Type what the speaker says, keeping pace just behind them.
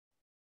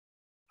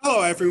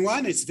Hello,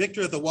 everyone. It's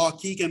Victor of the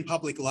Waukegan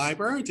Public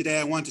Library. Today,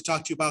 I want to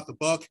talk to you about the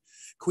book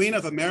Queen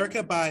of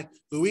America by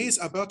Luis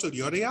Alberto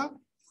Urrea.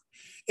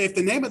 If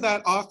the name of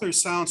that author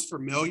sounds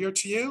familiar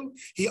to you,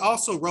 he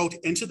also wrote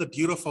Into the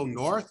Beautiful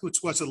North, which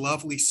was a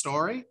lovely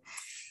story.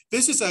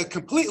 This is a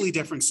completely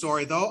different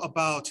story, though,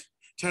 about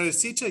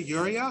Teresita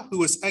Urrea, who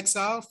was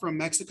exiled from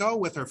Mexico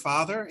with her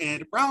father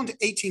in around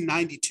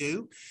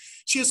 1892.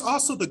 She is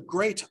also the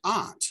great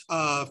aunt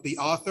of the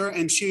author,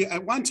 and she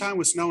at one time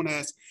was known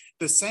as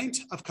the Saint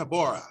of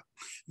Cabora.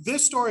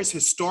 This story is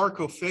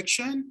historical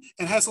fiction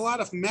and has a lot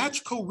of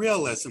magical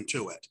realism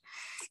to it.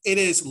 It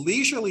is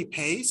leisurely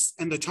paced,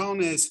 and the tone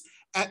is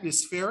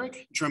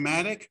atmospheric,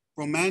 dramatic,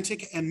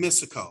 romantic, and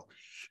mystical.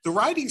 The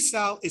writing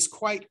style is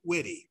quite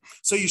witty,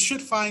 so you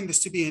should find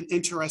this to be an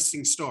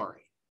interesting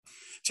story.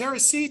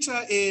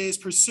 Teresita is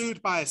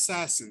pursued by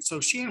assassins,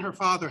 so she and her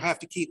father have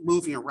to keep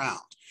moving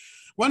around.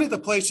 One of the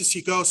places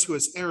she goes to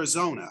is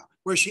Arizona,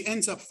 where she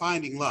ends up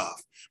finding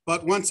love.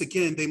 But once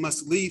again, they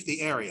must leave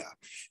the area.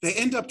 They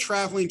end up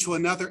traveling to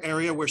another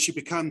area where she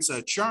becomes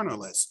a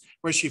journalist,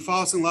 where she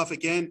falls in love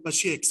again, but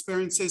she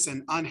experiences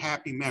an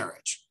unhappy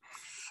marriage.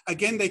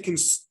 Again, they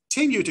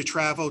continue to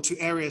travel to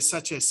areas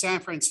such as San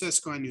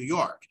Francisco and New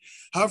York.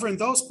 However, in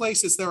those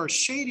places, there are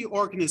shady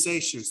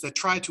organizations that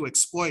try to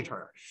exploit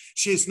her.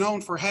 She is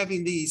known for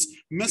having these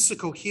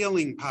mystical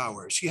healing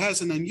powers. She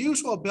has an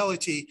unusual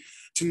ability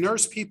to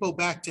nurse people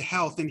back to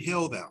health and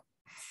heal them.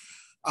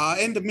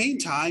 In the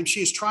meantime,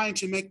 she is trying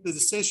to make the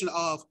decision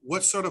of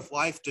what sort of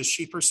life does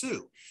she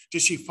pursue?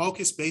 Does she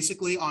focus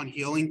basically on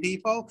healing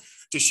people?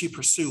 Does she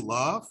pursue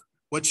love?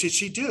 What should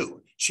she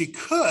do? She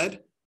could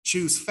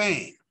choose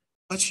fame,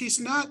 but she's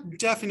not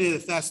definite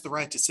if that's the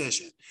right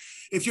decision.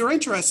 If you're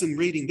interested in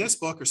reading this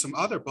book or some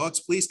other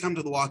books, please come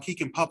to the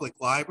Waukegan Public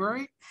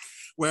Library,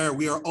 where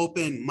we are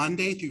open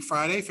Monday through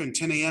Friday from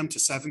 10 a.m. to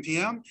 7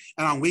 p.m.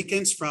 and on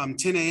weekends from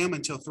 10 a.m.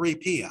 until 3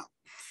 p.m.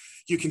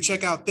 You can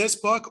check out this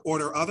book,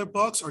 order other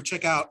books, or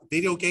check out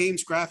video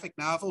games, graphic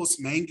novels,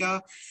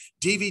 manga,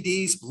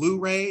 DVDs,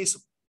 Blu-rays,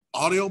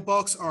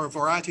 audiobooks, or a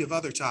variety of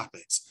other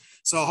topics.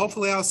 So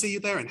hopefully I'll see you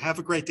there, and have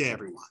a great day,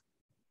 everyone.